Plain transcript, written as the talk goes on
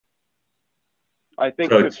I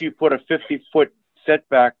think if you put a 50-foot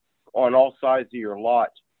setback on all sides of your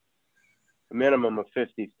lot, a minimum of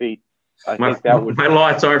 50 feet, I think that would. My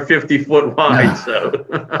lots aren't 50 foot wide, so.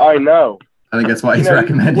 I know. I think that's why he's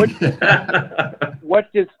recommending it.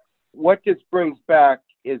 What this brings back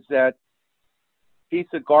is that piece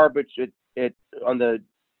of garbage on the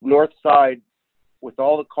north side with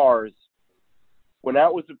all the cars. When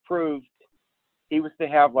that was approved, he was to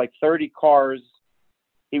have like 30 cars.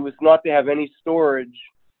 He was not to have any storage,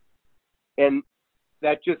 and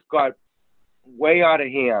that just got way out of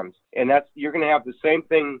hand. And you're going to have the same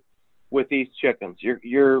thing with these chickens.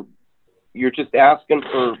 You're just asking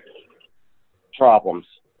for problems.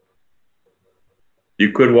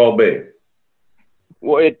 You could well be.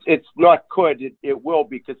 Well, it's not could. It will,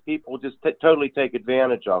 because people just totally take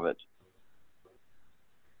advantage of it.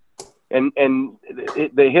 And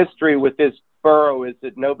the history with this borough is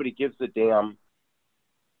that nobody gives a damn,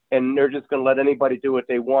 and they're just going to let anybody do what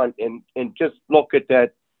they want. And just look at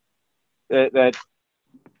that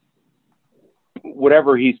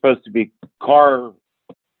whatever he's supposed to be, car.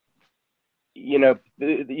 You know,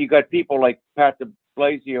 you got people like Pat de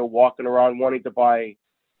Blasio walking around wanting to buy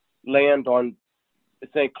land on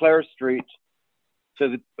St. Clair Street so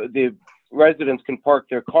that the residents can park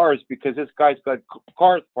their cars, because this guy's got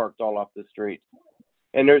cars parked all off the street,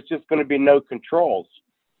 and there's just going to be no controls.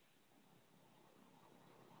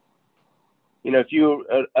 You know, if you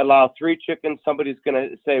allow 3 chickens, somebody's going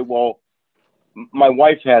to say, well, my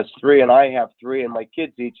wife has 3 and I have 3 and my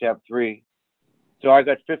kids each have 3. So I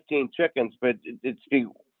got 15 chickens, but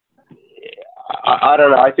I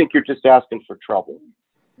don't know. I think you're just asking for trouble.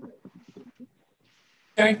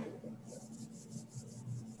 Okay.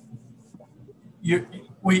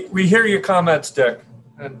 We hear your comments, Dick,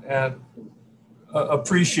 and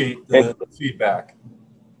appreciate the feedback.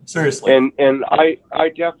 Seriously. And I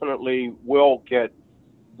definitely will get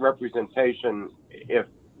representation if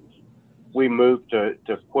we move to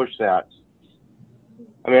push that.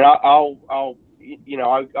 I mean, I'll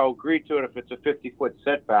agree to it if it's a 50-foot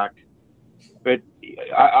setback, but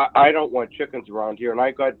I don't want chickens around here. And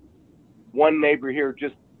I got one neighbor here,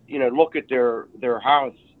 just, look at their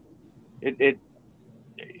house.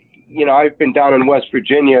 I've been down in West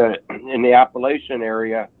Virginia in the Appalachian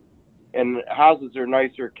area, and houses are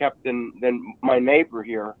nicer kept than my neighbor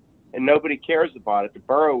here, and nobody cares about it. The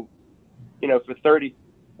borough, for 30,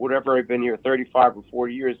 whatever I've been here, 35 or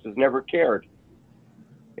 40 years, has never cared.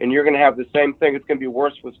 And you're going to have the same thing. It's going to be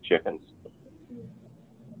worse with chickens.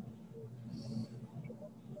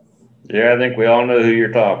 Yeah, I think we all know who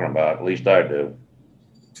you're talking about. At least I do.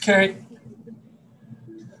 Okay.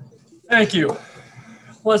 Thank you.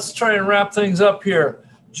 Let's try and wrap things up here.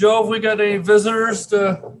 Joe, have we got any visitors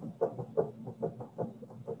to?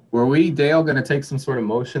 Were we, Dale, going to take some sort of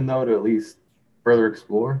motion, though, to at least further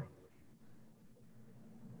explore?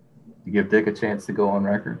 To give Dick a chance to go on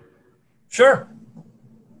record? Sure.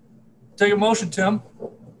 Take a motion, Tim.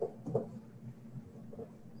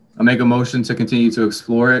 I'll make a motion to continue to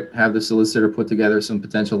explore it, have the solicitor put together some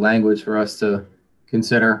potential language for us to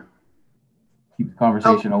consider, keep the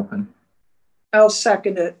conversation open. I'll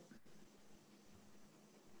second it.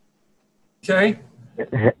 Okay.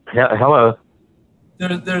 Hello.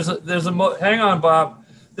 There's a hang on, Bob.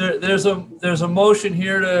 There's a motion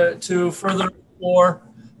here to further explore,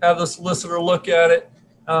 have the solicitor look at it,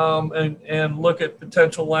 and look at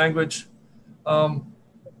potential language.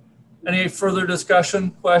 Any further discussion,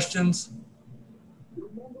 questions?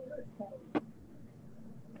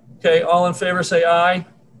 Okay, all in favor say aye.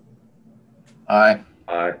 Aye.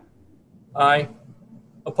 Aye. Aye.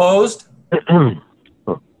 Opposed? I'm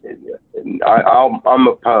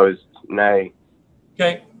opposed. Nay.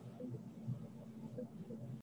 Okay.